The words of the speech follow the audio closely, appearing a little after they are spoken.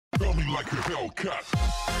Tell me like a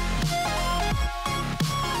Hellcat.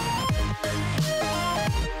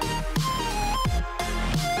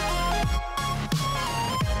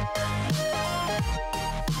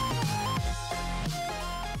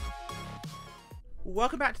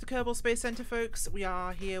 Welcome back to the Kerbal Space Center, folks. We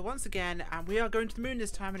are here once again, and we are going to the moon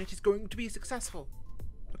this time, and it is going to be successful.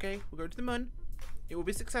 Okay, we're going to the moon. It will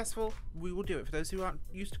be successful. We will do it. For those who aren't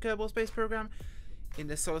used to Kerbal Space Program, in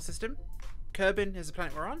this solar system, Kerbin is the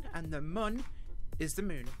planet we're on, and the MUN is the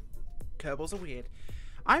moon. Kerbals are weird.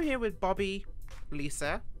 I'm here with Bobby,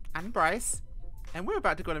 Lisa, and Bryce, and we're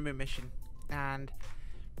about to go on a moon mission. And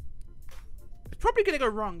it's probably going to go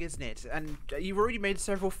wrong, isn't it? And you've already made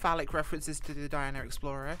several phallic references to the Diana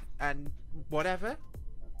Explorer, and whatever.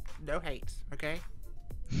 No hate, okay?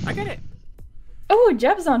 I get it. Oh,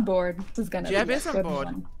 Jeb's on board. This is gonna Jeb be is on board,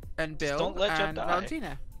 and Bill don't let Jeb and die.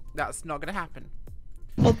 Valentina. That's not going to happen.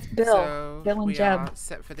 Well, it's Bill. So Bill and we Jeb. are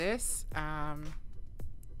set for this. We're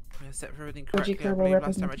set for everything OG correctly. I Kerbal believe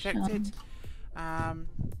last time I checked it. representation.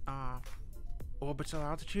 Our orbital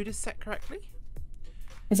altitude is set correctly.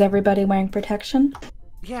 Is everybody wearing protection?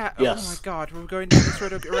 Yeah. Yes. Oh my God, we're going down this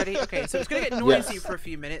road already. Okay, so it's going to get noisy Yes. for a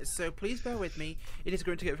few minutes. So please bear with me. It is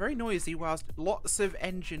going to get very noisy whilst lots of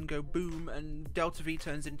engine go boom and Delta V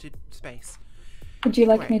turns into space. Would you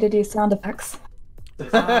like Wait. me to do sound effects? You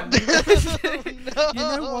know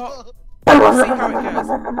what? We'll see how it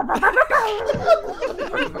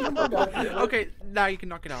goes. Okay, now you can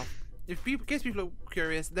knock it off. In case people are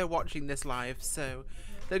curious, they're watching this live, so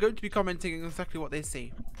they're going to be commenting on exactly what they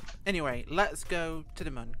see. Anyway, let's go to the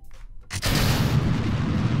moon.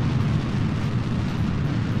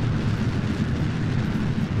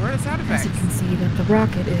 Where are the sound As effects? you can see, that the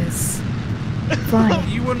rocket is flying.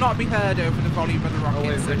 You will not be heard over the volume of the rocket. Oh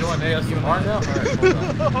wait, so we're doing just- ASMR now? Alright, hold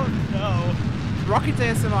on. Oh no. Rocket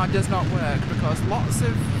ASMR does not work because lots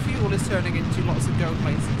of fuel is turning into lots of go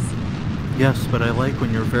places. Yes, but I like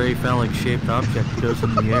when your very phallic-shaped object goes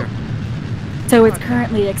in the air. So it's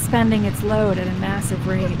currently expending its load at a massive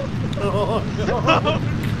rate. Oh no!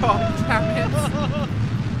 God damn it.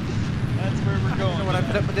 That's where we're I don't know what I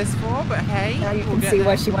going. put up with this for, but hey, Now you we'll can get see there.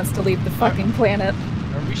 why she wants to leave the fucking planet.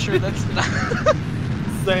 Are we sure that's not?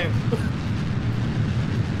 Same.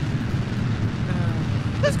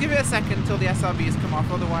 Just give it a second until the SRBs come off,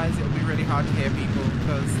 otherwise it'll be really hard to hear people,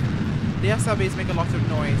 because the SRBs make a lot of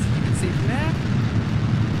noise. You can see from there,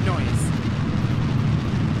 noise.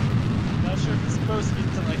 Not sure if it's supposed to be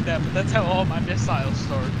something like that, but that's how all my missiles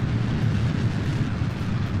start.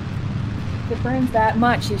 If it burns that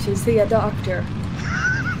much, you should see a doctor.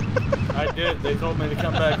 I did. They told me to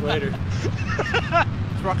come back later.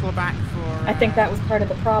 Throttle back for I think that was part of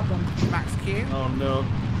the problem. max Q. Oh no.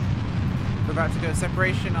 We're about to go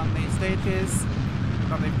separation on the stages,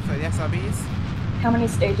 sorry, the SRBs. How many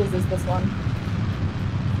stages is this one?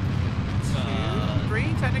 2,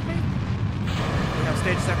 3 technically. We have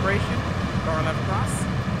stage separation, door level cross.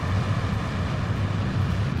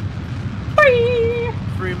 Bye!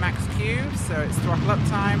 Through max Q, so it's throttle up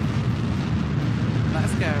time.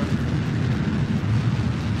 Let's go.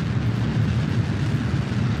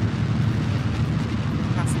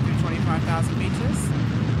 Passing through 25,000 meters.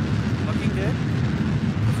 Looking good.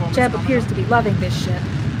 Performance Jeb appears to be loving this shit.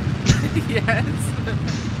 Yes.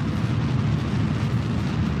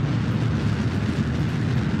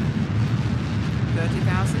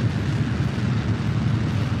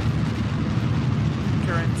 $30,000.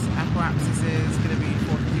 Current apoapsis is going to be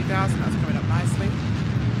 42,000. That's coming up nicely.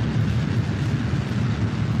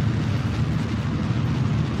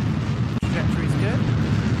 Trajectory's good.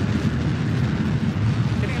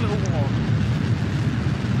 Getting a little warm.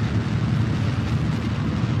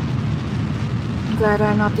 I'm glad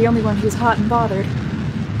I'm not the only one who's hot and bothered.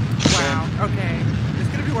 Wow. Okay. It's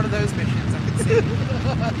going to be one of those missions. I can see.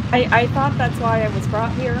 I thought that's why I was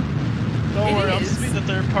brought here. Don't It worry, I'll is. just be the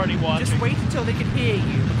third party watching. Just wait until they can hear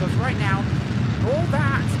you, because right now, all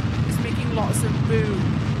that is making lots of boom.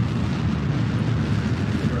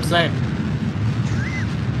 Same.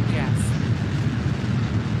 Yes.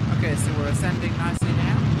 Okay, so we're ascending nicely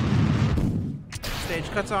now. Stage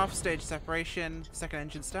cutoff, stage separation, second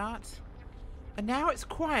engine start. And now it's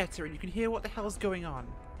quieter and you can hear what the hell's going on.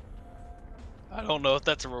 I don't know if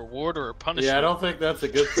that's a reward or a punishment. Yeah, I don't think that's a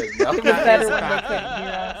good thing. No. It was That better is when they bad. couldn't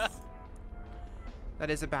hear us. That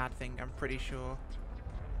is a bad thing, I'm pretty sure.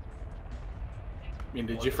 I mean,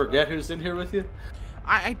 did you forget who's in here with you?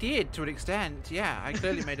 I did, to an extent, yeah. I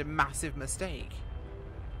clearly made a massive mistake.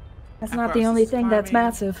 That's Of not course, the only it's thing that's climbing.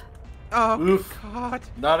 massive. Oh, Oof. God.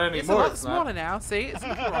 Not It's a anymore. lot It's smaller not. now, see? It's a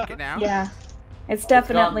little rocket now. Yeah. It's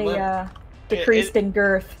definitely limp. decreased in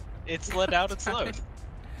girth. It's let out its load.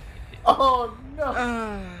 Oh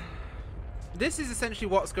no! This is essentially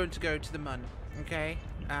what's going to go to the MUN. Okay.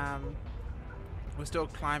 We're still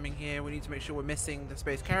climbing here. We need to make sure we're missing the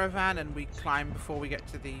space caravan, and we climb before we get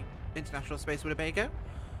to the International Space Winnebago.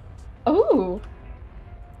 Oh!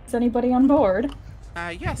 Is anybody on board?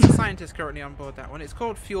 Yes, the scientist currently on board that one. It's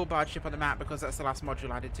called Fuel Barge Ship on the map because that's the last module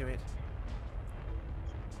added to it.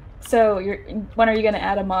 So, when are you going to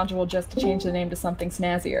add a module just to change the name to something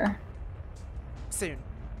snazzier? Soon.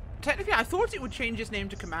 Technically, I thought it would change its name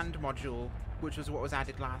to Command Module, which was what was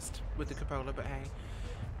added last with the cupola, but hey.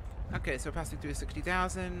 Okay, so we're passing through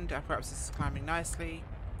 60,000. Perhaps this is climbing nicely.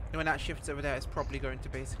 And when that shifts over there, it's probably going to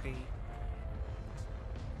basically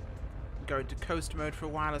go into coast mode for a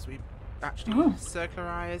while as we actually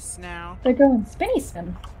circularize now. They're going spinny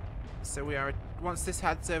spin. So we are, once this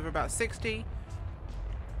heads over about 60,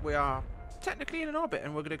 we are technically in an orbit,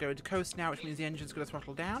 and we're going to go into coast now, which means the engine's going to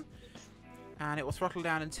throttle down. And it will throttle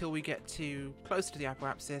down until we get to close to the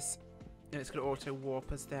apoapsis, and it's going to auto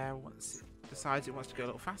warp us there once it decides it wants to go a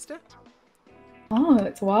little faster. Oh,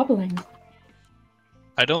 it's wobbling.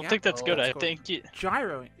 I don't Yeah. think that's good. It's I called think it...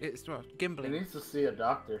 gyro. It's well, He gimbling. needs to see a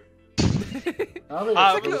doctor. It's I don't think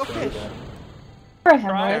like a it's little supposed to do fish. that. For a Try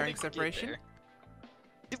hemorrhoid. Bearing to get separation.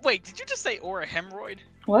 there. Wait, did you just say or a hemorrhoid?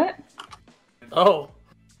 What? Oh.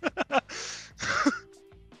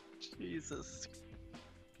 Jesus.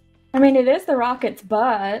 I mean, it is the rocket's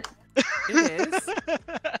butt. It is.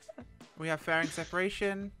 We have fairing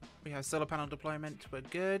separation. We have solar panel deployment. We're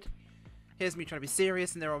good. Here's me trying to be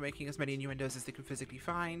serious, and they're all making as many innuendos as they can physically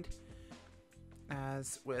find.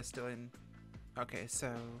 As we're still in... Okay,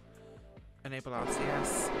 so... Enable RCS.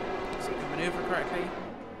 So we can maneuver correctly.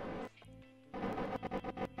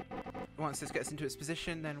 Once this gets into its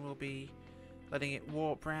position, then we'll be letting it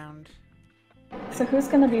warp round. So who's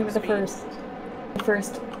gonna be the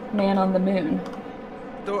first man on the moon?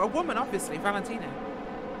 Though a woman, obviously, Valentina.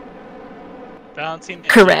 Balancing.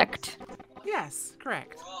 Correct. Yes,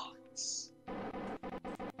 correct.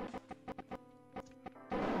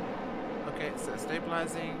 Okay, so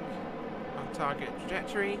stabilizing on target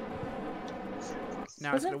trajectory.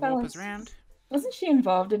 Now it's Wasn't going to warp us Valence- round. Wasn't she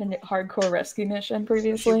involved in a hardcore rescue mission She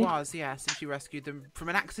previously? was, yes, and she rescued them from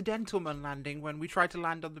an accidental MUN landing when we tried to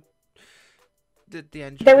land on the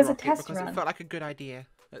engine There of was the a rocket test because run. it felt like a good idea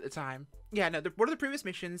at the time. Yeah, no, one of the previous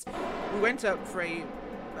missions, we went up for a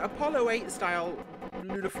Apollo 8 style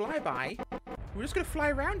lunar flyby. We were just going to fly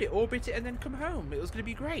around it, orbit it, and then come home. It was going to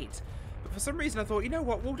be great. But for some reason I thought, you know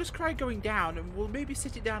what, we'll just try going down, and we'll maybe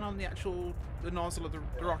sit it down on the nozzle of the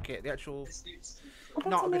rocket, the actual... Well, that's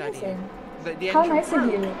Not a good amazing. idea. The How engine nice of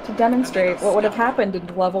you broke. to demonstrate got what would have stuck. happened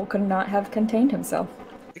if Lovell could not have contained himself.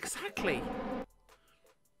 Exactly.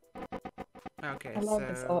 Okay, I love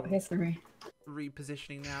this alt history.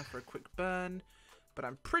 repositioning now for a quick burn, but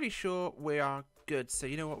I'm pretty sure we are good. So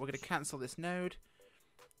you know what, we're going to cancel this node,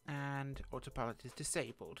 and autopilot is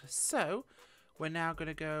disabled. So we're now going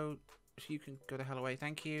to go, you can go the hell away,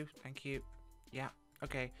 thank you, yeah,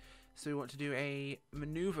 okay. So we want to do a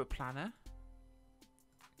maneuver planner,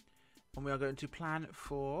 and we are going to plan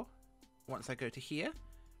for, once I go to here,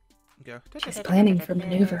 go. He's planning for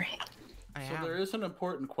maneuvering. I So am. there is an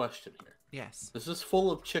important question here. Yes. Is this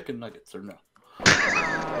full of chicken nuggets or no?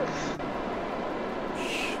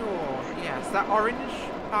 Sure, yes. That orange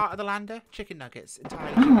part of the lander, chicken nuggets,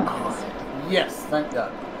 entirely Oh. chicken nuggets. Yes, thank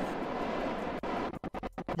God.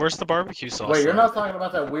 Where's the barbecue sauce? Wait, you're at? not talking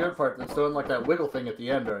about that weird part that's doing like that wiggle thing at the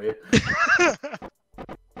end, are you?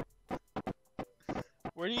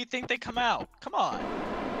 Where do you think they come out? Come on.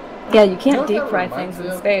 Yeah, you can't You know what deep that fry reminds things me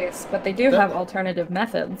in of? space, but they do That- have alternative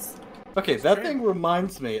methods. Okay, that true. thing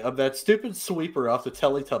reminds me of that stupid sweeper off the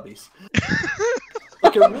Teletubbies.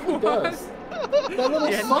 Like, it really does. That little The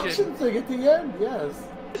engine. suction thing at the end, yes.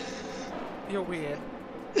 You're weird.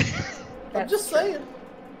 I'm That's just true. saying.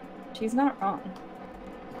 She's not wrong.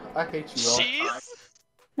 I hate you all. Cheese?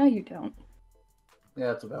 No, you don't.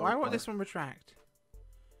 Yeah, it's about Why won't this one retract?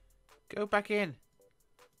 Go back in.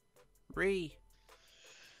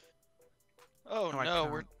 Oh No, I no,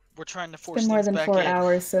 can't. we're trying to It's force been more things than back 4 in.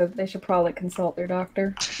 hours, so they should probably consult their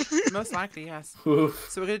doctor. Most likely, yes. Oof.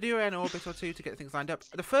 So we're going to do an orbit or two to get things lined up.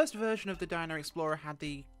 The first version of the Dino Explorer had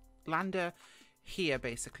the lander here,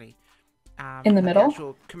 basically. In the and middle? The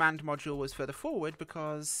actual command module was further forward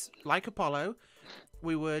because, like Apollo,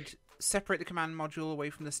 we would separate the command module away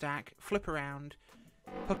from the stack, flip around,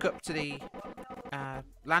 hook up to the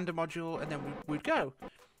lander module, and then we'd go.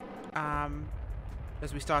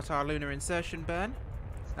 As we start our lunar insertion burn.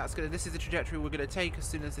 This is the trajectory we're going to take as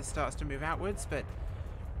soon as this starts to move outwards, but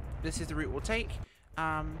this is the route we'll take.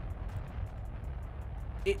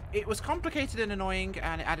 it was complicated and annoying,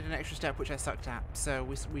 and it added an extra step which I sucked at. So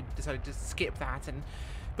we decided to skip that, and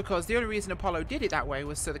because the only reason Apollo did it that way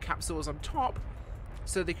was so the capsule was on top,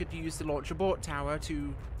 so they could use the launch abort tower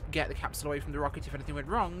to get the capsule away from the rocket if anything went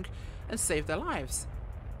wrong, and save their lives.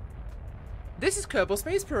 This is Kerbal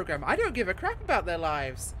Space Program. I don't give a crap about their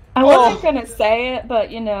lives. I wasn't gonna say it,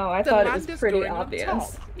 but you know, I thought it was pretty going on obvious.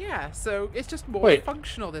 top. Yeah, so it's just more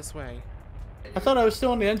functional this way. I thought I was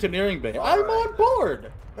still in the engineering bay. I'm on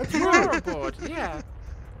board! That's You right. are on board, yeah.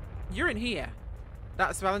 You're in here.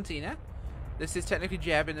 That's Valentina. This is technically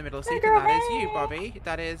Jeb in the middle seat, and that is you, Bobby.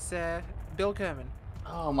 That is Bill Kerman.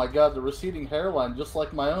 Oh my god, the receding hairline, just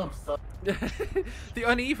like my own. The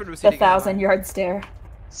uneven The receding 1,000-yard stare.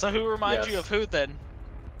 So who reminds you of who then?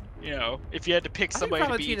 You know, if you had to pick somebody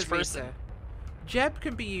to be each person. Jeb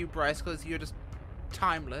can be you, Bryce, because you're just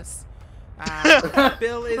timeless.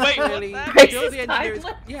 Bill is Wait, clearly what's that? Bill the engineer is,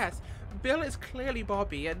 Timeless? yes. Bill is clearly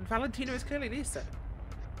Bobby, and Valentina is clearly Lisa.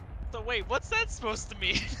 So wait, what's that supposed to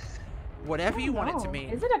mean? Whatever you want it to No. mean.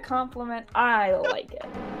 Is it a compliment? I like it.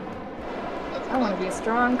 I want to be a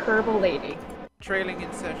strong Kerbal lady. Trailing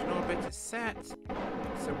insertion orbit is set,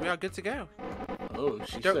 so we are good to go. Oh,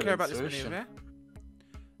 she Don't said care about this insertion. maneuver.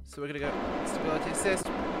 So we're gonna go stability assist,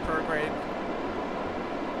 prograde.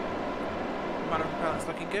 Amount of propellant's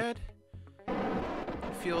looking good.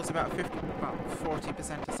 Fuel's about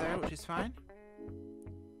 40% or so, which is fine.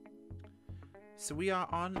 So we are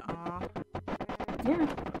on our... Yeah.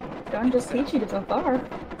 Going just peachy so far.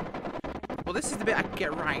 Well, this is the bit I can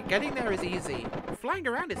get right. Getting there is easy. Flying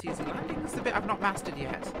around is easy. Landing is the bit I've not mastered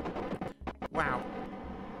yet. Wow.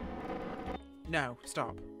 No,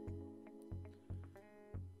 stop.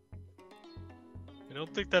 I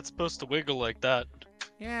don't think that's supposed to wiggle like that.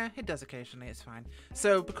 Yeah, it does occasionally, it's fine.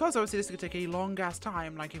 So, because obviously this is going to take a long-ass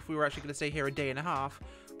time, like if we were actually going to stay here a day and a half,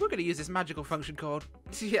 we're going to use this magical function called...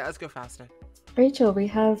 Yeah, let's go faster. Rachel, we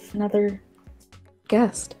have another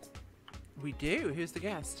guest. We do? Who's the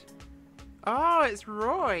guest? Oh, it's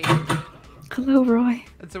Roy! Hello, Roy.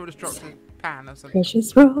 And someone just dropped a pan or something.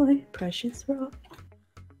 Precious Roy. Precious Roy.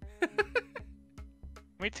 Can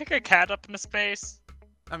we take a cat up into space?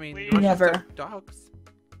 I mean, We- Roger's Never. got dogs.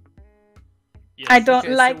 Yes. I don't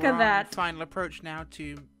Okay, like so we're on that. final approach now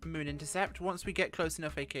to Moon Intercept. Once we get close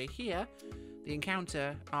enough, aka here, the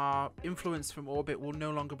encounter, our influence from orbit will no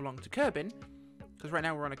longer belong to Kerbin, because right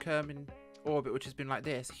now we're on a Kerbin orbit, which has been like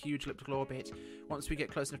this, huge elliptical orbit. Once we get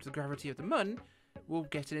close enough to the gravity of the MUN, we'll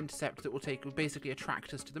get an intercept that will basically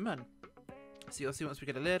attract us to the MUN. So you'll see once we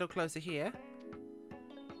get a little closer here.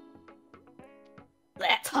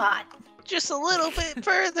 That's hot. Just a little bit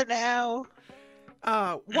further now.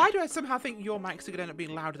 Why do I somehow think your mics are going to end up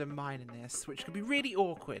being louder than mine in this, which could be really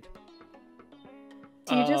awkward?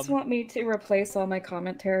 Do you just want me to replace all my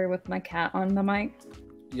commentary with my cat on the mic?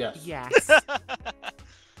 Yes. Yes.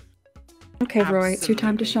 Okay, Roy, it's your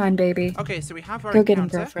time to Absolutely. shine, baby. Okay, so we have our Go get him,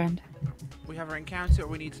 encounter. girlfriend. We have our encounter.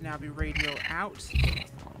 We need to now be radio out.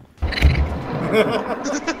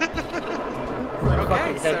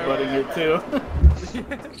 Fucking headbutting it too.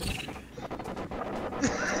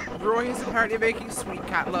 Roy is apparently making sweet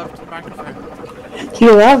cat love to the microphone. He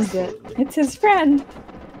loves it. It's his friend.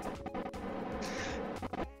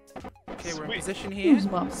 Okay, we're in Sweet. position here. Who's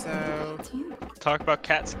mom? So Talk about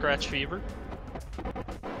cat scratch fever.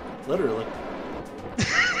 Literally.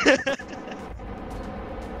 let's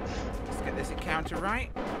get this encounter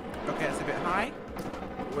right. Okay, it's a bit high.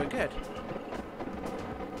 We're good.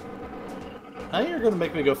 Now you're gonna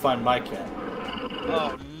make me go find my cat.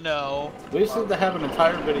 Oh no. We just need to have an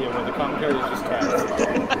entire video where the commentary is just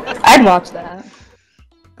cats. I'd watch that.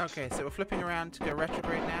 Okay, so we're flipping around to go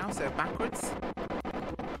retrograde now, so backwards.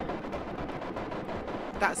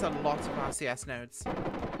 That's a lot of RCS nodes.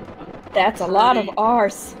 That's a lot of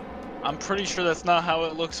ours. I'm pretty sure that's not how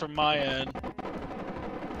it looks from my end.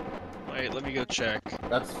 Wait, let me go check.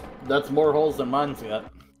 That's more holes than mine's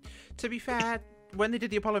got. To be fair, when they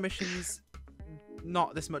did the Apollo missions,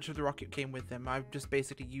 not this much of the rocket came with them. I'm just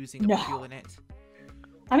basically using No. up fuel in it.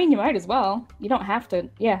 I mean, you might as well. You don't have to.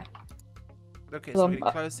 Yeah, Okay, so Well, we're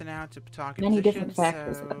getting closer now to target many position. different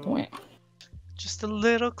factors at that so- point. Just a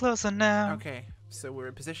little closer now. Okay, so we're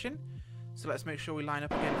in position. So let's make sure we line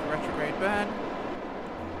up again for retrograde burn.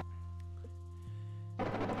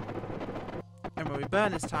 And when we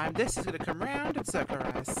burn this time, this is going to come round and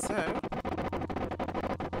circularize. So,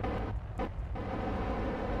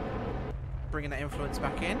 bringing that influence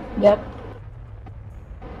back in. Yep.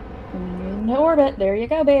 In orbit. There you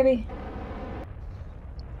go, baby.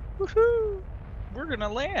 Woohoo! We're gonna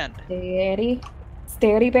land. Steady.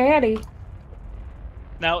 Steady batty.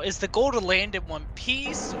 Now, is the goal to land in one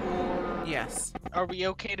piece, or Yes. Are we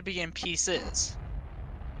okay to be in pieces?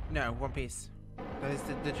 No, one piece. That is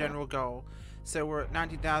the general goal. So we're at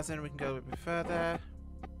 19,000. We can go a bit further.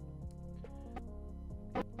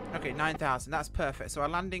 Okay, 9,000. That's perfect. So our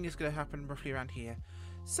landing is going to happen roughly around here.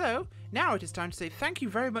 So now it is time to say thank you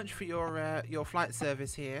very much for your flight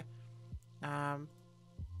service here.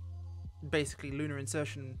 Basically, lunar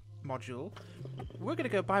insertion module. We're going to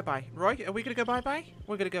go bye-bye. Roy, are we going to go bye-bye?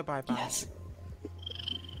 We're going to go bye-bye. Yes.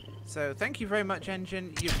 So thank you very much,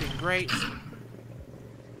 engine. You've been great.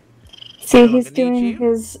 See, No he's longer need doing you.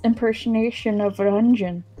 his impersonation of an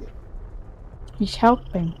engine. He's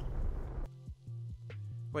helping.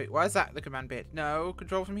 Wait, why is that the command bit? No,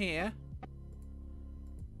 control from here.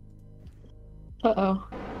 Uh-oh.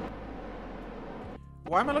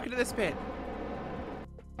 Why am I looking at this bit?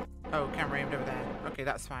 Oh, camera aimed over there. Okay,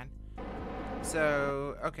 that's fine.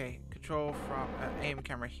 So, okay, control from aim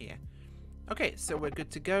camera here. Okay, so we're good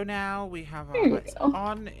to go now. We have our There you lights go.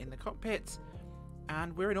 on in the cockpit.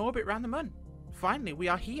 And we're in orbit around the MUN. Finally, we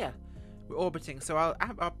are here. We're orbiting. So our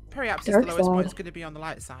periapsis, the Dark lowest point, is side. going to be on the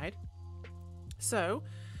light side. So,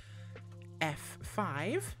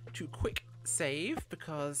 F5 to quick save,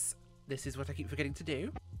 because this is what I keep forgetting to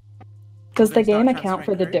do. Does the Let's start game account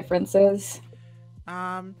for the transferring crew. differences?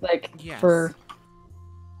 Like, Yes. for...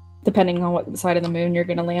 depending on what side of the moon you're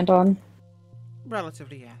gonna land on?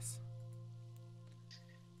 Relatively, yes.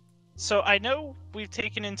 So I know we've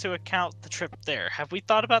taken into account the trip there. Have we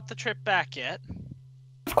thought about the trip back yet?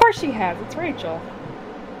 Of course she has, it's Rachel.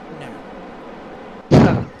 No.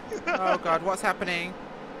 Oh god, what's happening?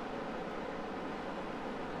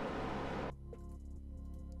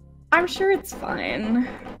 I'm sure it's fine.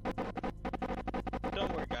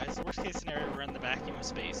 Don't worry, guys. Worst case scenario, we're in the vacuum of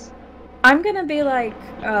space. I'm gonna be like,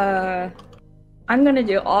 I'm gonna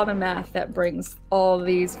do all the math that brings all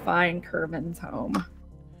these fine Kerbals home.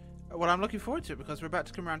 Well, I'm looking forward to it because we're about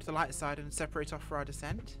to come around to the light side and separate off for our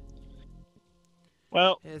descent.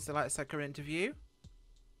 Well, Here's the light side coming into view.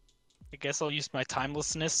 I guess I'll use my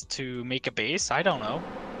timelessness to make a base. I don't know.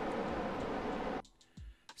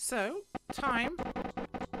 So, time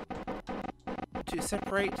to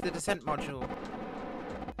separate the descent module.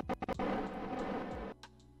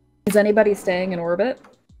 Is anybody staying in orbit?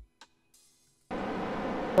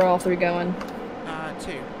 We're all three going.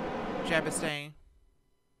 2. Jeb is staying.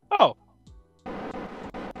 Oh,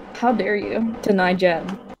 How dare you deny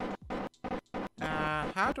Jeb?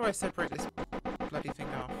 How do I separate this bloody thing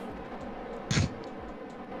off?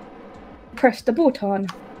 Press the button.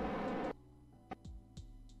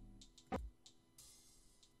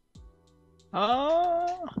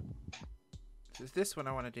 So it's this one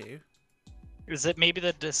I want to do. is it maybe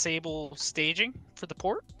the disable staging for the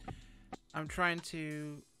port? I'm trying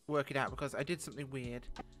to work it out because I did something weird.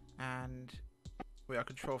 And we are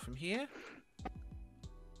control from here.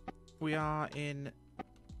 We are in,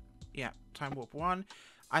 yeah, time warp 1.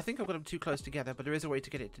 I think I've got them too close together, but there is a way to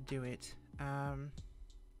get it to do it. I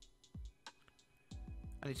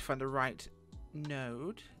need to find the right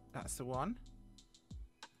node. That's the one.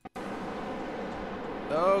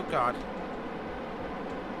 Oh god.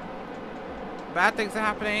 Bad things are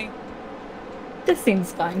happening. This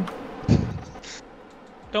seems fine.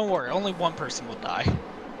 Don't worry, only one person will die.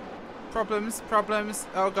 Problems, problems.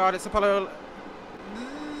 Oh god, it's Apollo.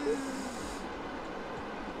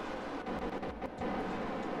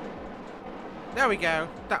 There we go.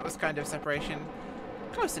 That was kind of separation.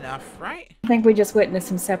 Close enough, right? I think we just witnessed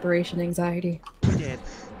some separation anxiety. We did.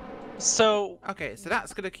 So, Okay, so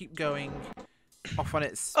that's gonna keep going off on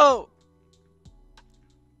its. oh,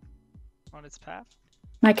 on its path.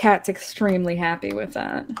 My cat's extremely happy with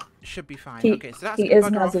that. Should be fine. He, Okay, so that's he gonna is bugger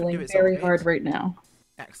off and do nuzzling its very orbit. hard right now.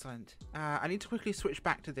 Excellent. I need to quickly switch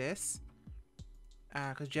back to this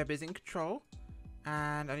because Jeb is in control,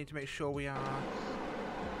 and I need to make sure we are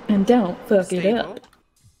And don't fuck it stable. up.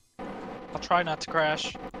 I'll try not to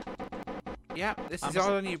crash. Yeah, this is I'm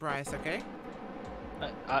all on you, Bryce. Okay.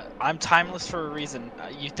 I'm timeless for a reason.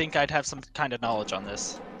 You'd think I'd have some kind of knowledge on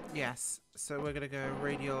this. Yes. So we're gonna go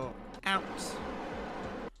radial out.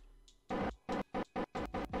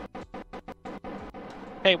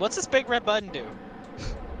 Hey, what's this big red button do?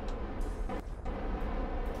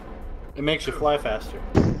 It makes you fly faster.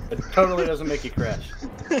 It totally doesn't make you crash.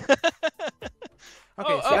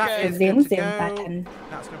 Okay, Oh, so that okay. is Zoom good to zoom go. button.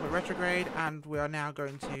 That's going to put retrograde, and we are now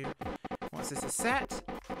going to, once this is set,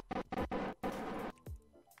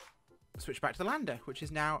 switch back to the lander, which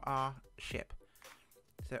is now our ship.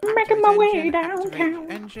 So Making activate my way engine, activate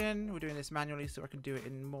downtown. engine. We're doing this manually so I can do it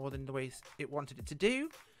in more than the way it wanted it to do.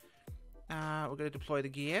 We're going to deploy the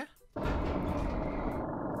gear.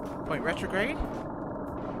 Point retrograde.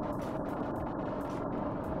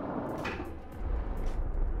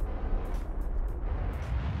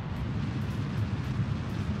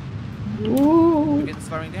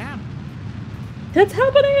 slowing down. It's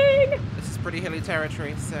happening! This is pretty hilly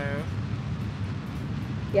territory, so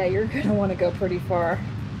Yeah, you're gonna want to go pretty far.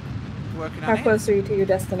 working How on it. close are you to your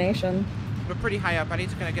destination? We're pretty high up. I need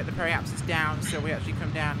to kind of get the periapsis down so we actually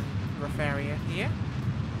come down rough area here.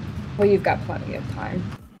 Well, you've got plenty of time.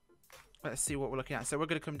 Let's see what we're looking at. So we're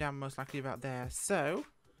going to come down most likely about there. So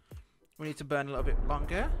we need to burn a little bit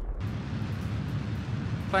longer.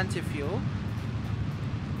 Plenty of fuel.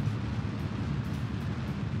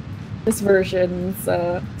 This version's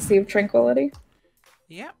Sea of Tranquility.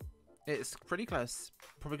 Yep, it's pretty close.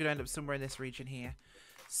 Probably going to end up somewhere in this region here.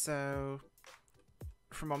 So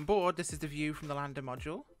from on board, this is the view from the lander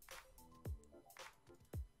module.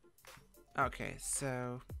 Okay,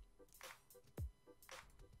 so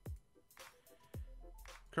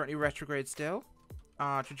currently retrograde still.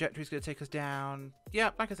 Our trajectory is going to take us down.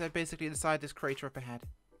 Yeah, like I said, basically inside this crater up ahead.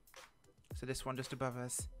 So this one just above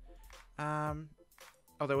us.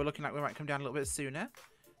 Although we're looking like we might come down a little bit sooner.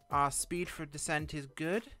 Our speed for descent is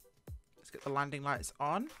good. Let's get the landing lights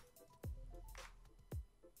on.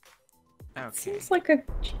 Okay. Seems like a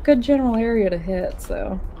good general area to hit,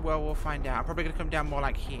 so... Well, we'll find out. I'm probably going to come down more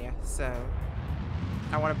like here, so...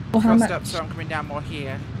 I want to Well, how thrust up much? so I'm coming down more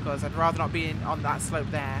here, because I'd rather not be on that slope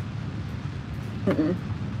there. Mm-mm.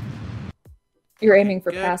 You're aiming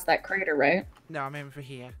for Good. past that crater, right? No, I'm aiming for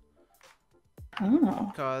here. Oh.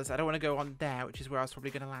 Because I don't want to go on there, which is where I was probably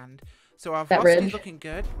going to land. So our That velocity's ridge? looking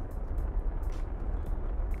good.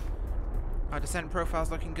 Our descent profile's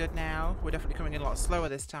looking good now. We're definitely coming in a lot slower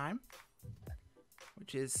this time,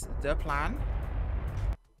 which is the plan.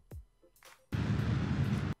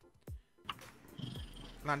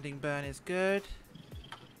 Landing burn is good.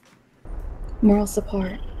 Moral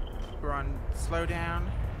support. We're on slowdown.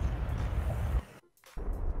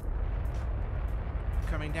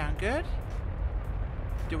 Coming down good.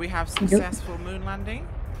 Do we have successful moon landing?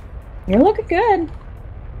 You're looking good.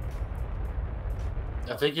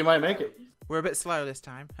 I think you might make it. We're a bit slow this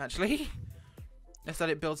time, actually. Let's let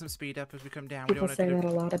it build some speed up as we come down. We People don't say want that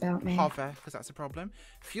to a lot about me. hover, because that's a problem.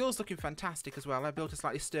 Fuel's looking fantastic as well. I built a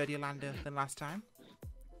slightly sturdier lander than last time.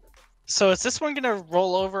 So is this one gonna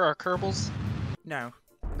roll over our Kerbals? No,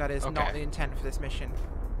 that is not Okay. the intent for this mission.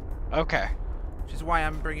 Okay. Which is why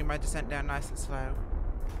I'm bringing my descent down nice and slow.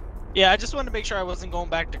 Yeah, I just wanted to make sure I wasn't going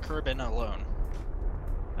back to Kerbin alone.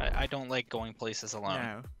 I don't like going places alone.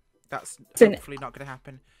 No, that's It's an- hopefully not going to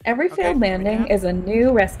happen. Every Okay, failed coming landing down. is a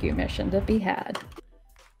new rescue mission to be had.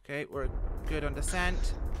 Okay, we're good on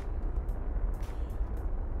descent.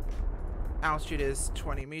 Altitude is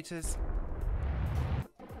 20 meters.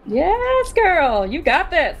 Yes, girl! You got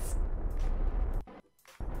this!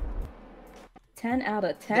 10 out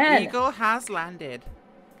of 10. The Eagle has landed.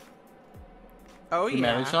 Oh You yeah,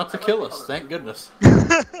 managed not to kill us, thank goodness.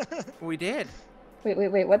 we did.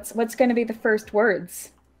 Wait. What's going to be the first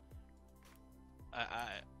words?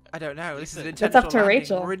 I don't know. This is an That's intentional up to landing.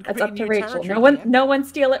 Rachel. We're in That's up to completely new Rachel. territory here. No one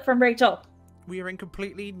steal it from Rachel. We are in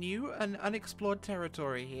completely new and unexplored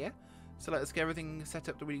territory here. So let's get everything set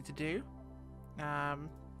up that we need to do.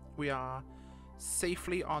 We are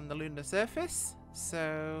safely on the lunar surface.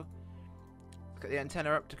 So let's get the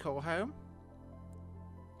antenna up to call home.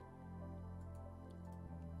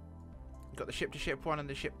 We've got the ship-to-ship one and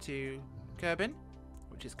the ship to Kerbin,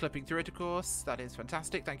 which is clipping through it, of course. That is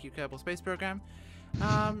fantastic. Thank you, Kerbal Space Program.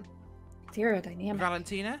 Aerodynamic.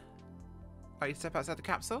 Valentina, like you step outside the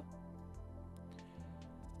capsule.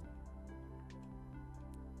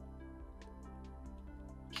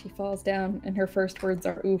 She falls down and her first words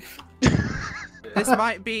are oof. This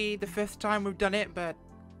might be the 5th time we've done it, but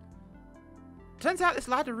turns out this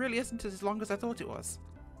ladder really isn't as long as I thought it was.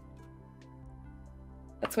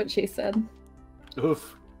 That's what she said.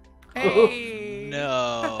 Oof. Hey!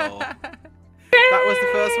 No. That was the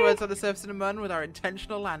first words on the surface of the MUN with our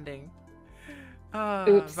intentional landing.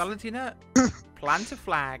 Oops. Valentina, plant a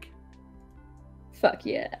flag. Fuck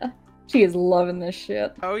yeah. She is loving this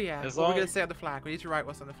shit. Oh yeah, As what we're long- going to say on the flag. We need to write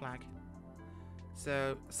what's on the flag.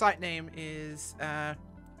 So, site name is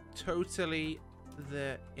totally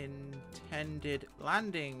the intended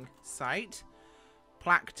landing site.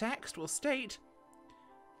 Plaque text will state,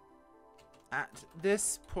 at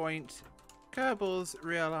this point, Kerbals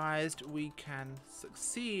realized we can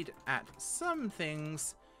succeed at some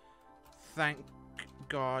things. Thank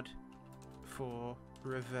God for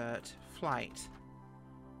revert flight.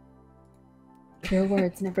 Your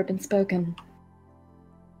words never been spoken.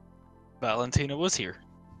 Valentina was here.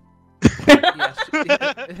 Yes.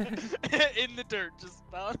 In the dirt, just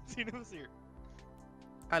Valentina was here.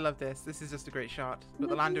 I love this. This is just a great shot. Got the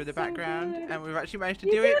This lander in is the so background, good. and we've actually managed to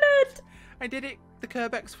You do did it. it! I did it. The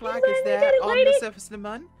Kerbex flag did is it, there you did it, on the lady! surface of the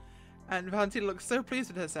MUN, and Valentina looks so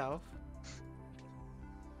pleased with herself.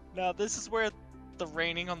 Now this is where the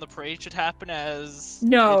raining on the parade should happen as...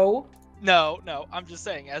 No. No, I'm just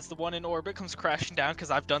saying, as the one in orbit comes crashing down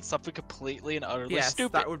because I've done something completely and utterly Yes,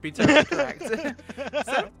 stupid. that would be totally correct.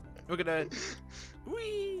 So, we're gonna...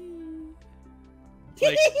 Whee!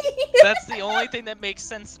 Like, that's the only thing that makes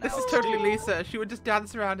sense now. This is totally Lisa. She would just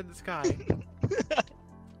dance around in the sky.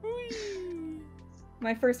 Whee!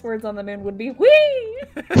 My first words on the moon would be wee.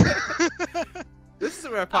 This is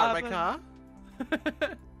where I parked my car.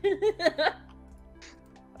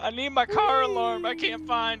 I need my car alarm. I can't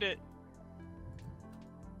find it.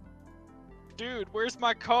 Dude, where's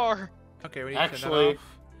my car? Okay, we need to turn Actually, that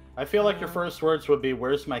I feel like your first words would be,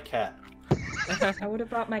 "Where's my cat?" I would have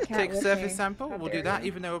brought my cat Take with surface me. sample. How We'll dare do that, you.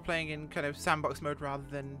 even though we're playing in kind of sandbox mode rather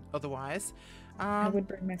than otherwise. I would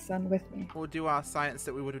bring my son with me. We'll do our science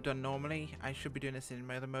that we would have done normally. I should be doing this in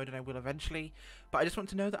my other mode, and I will eventually. But I just want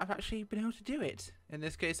to know that I've actually been able to do it. In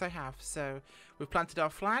this case, I have. So we've planted our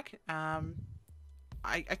flag.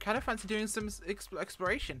 I kind of fancy doing some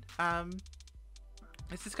exploration.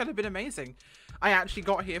 This has kind of been amazing. I actually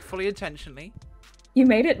got here fully intentionally. You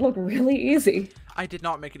made it look really easy. I did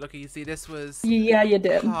not make it look easy. This was Yeah, you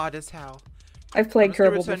did. hard as hell. I've played I'm just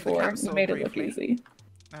gonna Kerbal return to the before. capsule You made it look briefly. easy.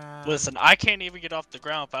 Listen, I can't even get off the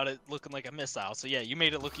ground without it looking like a missile. So yeah, you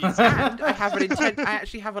made it look easy. And I have an I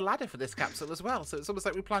actually have a ladder for this capsule as well, so it's almost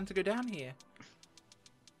like we plan to go down here.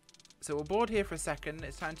 So we'll board here for a second.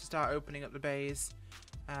 It's time to start opening up the bays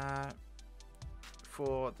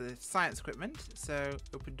for the science equipment. So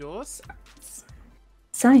open doors.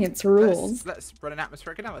 Science rules. Let's run an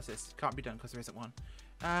atmospheric analysis. Can't be done because there isn't one.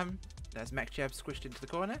 There's Mech Jeb squished into the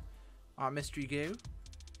corner. Our mystery goo.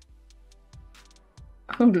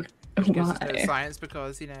 Oh, Which gives us no my. science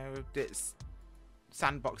because, you know, it's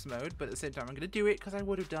sandbox mode, but at the same time I'm going to do it because I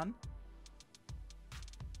would have done.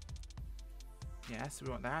 Yes, we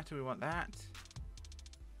want that, and we want that.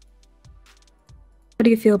 What do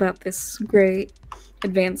you feel about this great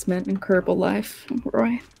advancement in Kerbal life,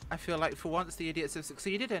 Roy? I feel like for once the idiots have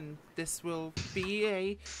succeeded and this will be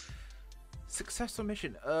a successful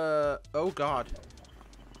mission. Oh god.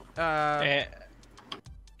 Oh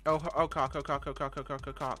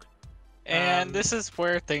cock. And this is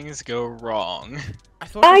where things go wrong. I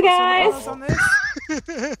thought Bye, I put guys! solar panels on this.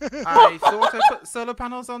 I thought I put solar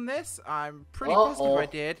panels on this. I'm pretty positive I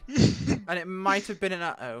did. And it might have been an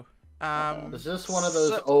uh-oh. Is this one of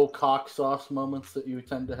those "oh cock sauce" moments that you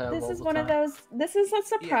tend to have? This all is the one time? of those. This is a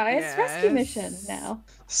surprise rescue yes. mission now.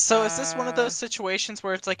 So is this one of those situations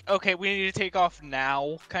where it's like, okay, we need to take off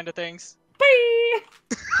now, kind of things? Bye!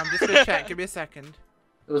 I'm just gonna check. Give me a second.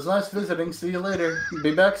 It was nice visiting. See you later.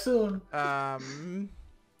 Be back soon.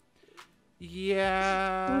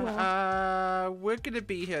 Yeah. We're gonna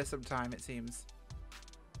be here sometime, it seems.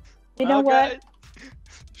 You know Okay. what?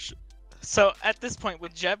 So at this point,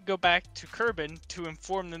 would Jeb go back to Kerbin to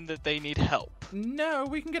inform them that they need help? No,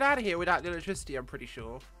 we can get out of here without the electricity, I'm pretty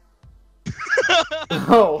sure.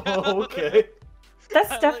 Oh, okay.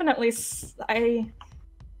 That's definitely. I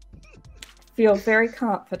feel very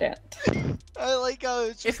confident. I like how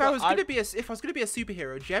it's just If I was gonna be a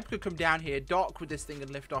superhero, Jeb could come down here, dock with this thing,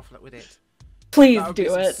 and lift off with it. Please That would be do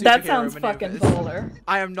some it. That superhero sounds fucking maneuvers. polar.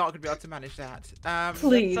 I am not gonna be able to manage that.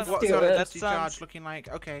 Please what's do our it. electricity That sounds- charge looking like?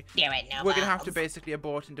 Okay, Do it, no we're gonna have to balls. basically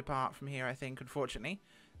abort and depart from here, I think, unfortunately.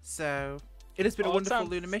 So it has been a Oh, it wonderful sounds-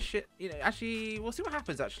 lunar mission. You know, actually, we'll see what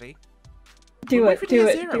happens. Actually, Do We'll wait it. for Do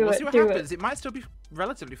day it. zero. Do We'll see it. what Do happens. it. It might still be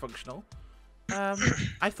relatively functional.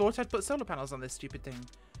 I thought I'd put solar panels on this stupid thing.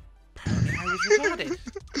 Apparently, I was retarded.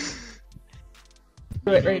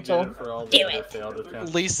 Do it, You Rachel. did it for all the Do other it. failed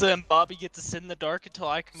attempts. Lisa and Bobby get to sit in the dark until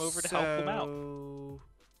I come over to help them out. So,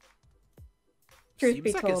 Truth seems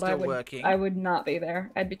be like told, it's still I would. working. I would not be there.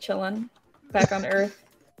 I'd be chilling, back on Earth.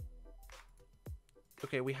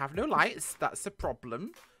 Okay, we have no lights. That's a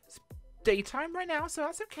problem. It's daytime right now, so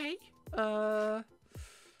that's okay.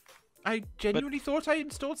 I genuinely thought I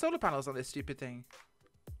installed solar panels on this stupid thing.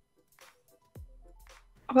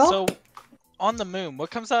 Well, So, on the moon, what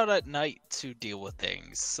comes out at night to deal with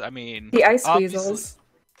things? I mean, the ice obviously- weasels.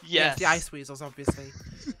 Yes. The ice weasels, obviously.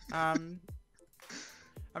 I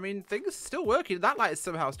mean, things are still working. That light is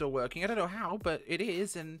somehow still working. I don't know how, but it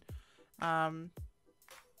is, and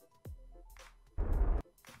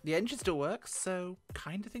the engine still works, so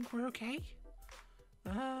kind of think we're okay.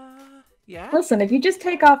 Yeah. Listen, if you just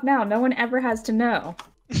take off now, no one ever has to know.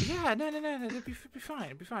 Yeah, no, it'll be fine.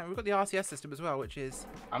 It'll be fine. We've got the RCS system as well, which is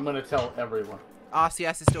I'm gonna tell everyone.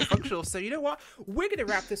 RCS is still functional. So you know what? We're going to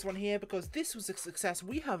wrap this one here because this was a success.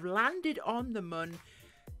 We have landed on the MUN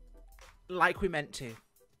like we meant to.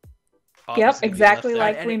 Yep, exactly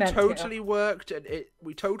like And we it meant totally to. worked, and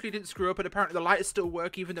we totally didn't screw up. And apparently the lights still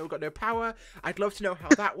work even though we've got no power. I'd love to know how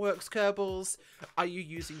that works, Kerbals. Are you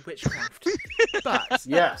using witchcraft? But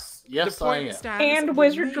Yes, the yes, I point am. stands, And we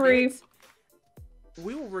made wizardry. it.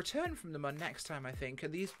 We will return from the MUN next time, I think,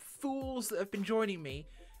 and these fools that have been joining me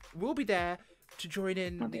will be there to join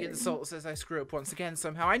in the insults as I screw up once again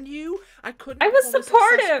somehow. I knew I couldn't. I was perform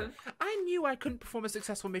a supportive. I knew I couldn't perform a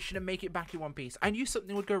successful mission and make it back in one piece. I knew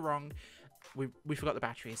something would go wrong. We forgot the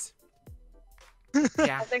batteries.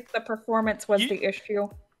 Yeah. I think the performance was the issue.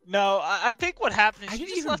 No, I think what happened is I you didn't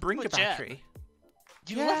just even left bring them a with Jeb. battery.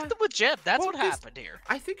 You Yeah. left them with Jeb. That's Well, what this- happened here.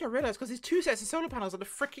 I think I realised because there's 2 sets of solar panels on the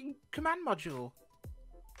freaking command module.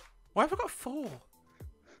 Why have I got 4?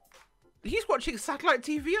 He's watching satellite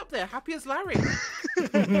TV up there, happy as Larry.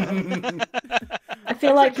 I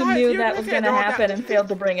feel like he Guys, knew you're that was okay, going to they're all happen down. and failed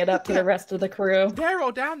to bring it up to the rest of the crew. They're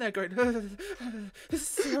all down there going, this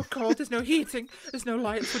is so cold, there's no heating, there's no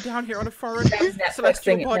lights, we're down here on a foreign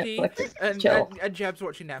celestial Netflixing, body. Netflix, chill. And Jeb's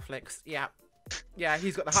watching Netflix, yeah. Yeah,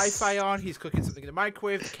 he's got the hi-fi on, he's cooking something in the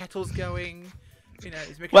microwave, the kettle's going, you know,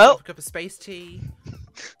 he's making himself a cup of space tea.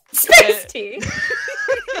 Space tea!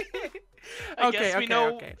 Okay.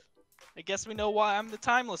 I guess we know why I'm the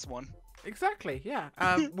timeless one. Exactly, yeah.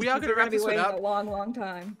 We are going to We're wrap gonna be this one waiting up. a long, long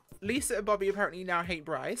time. Lisa and Bobby apparently now hate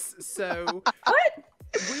Bryce, so What?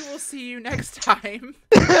 we will see you next time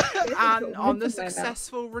and on the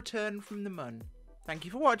successful return from the MUN. Thank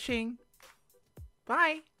you for watching.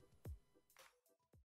 Bye.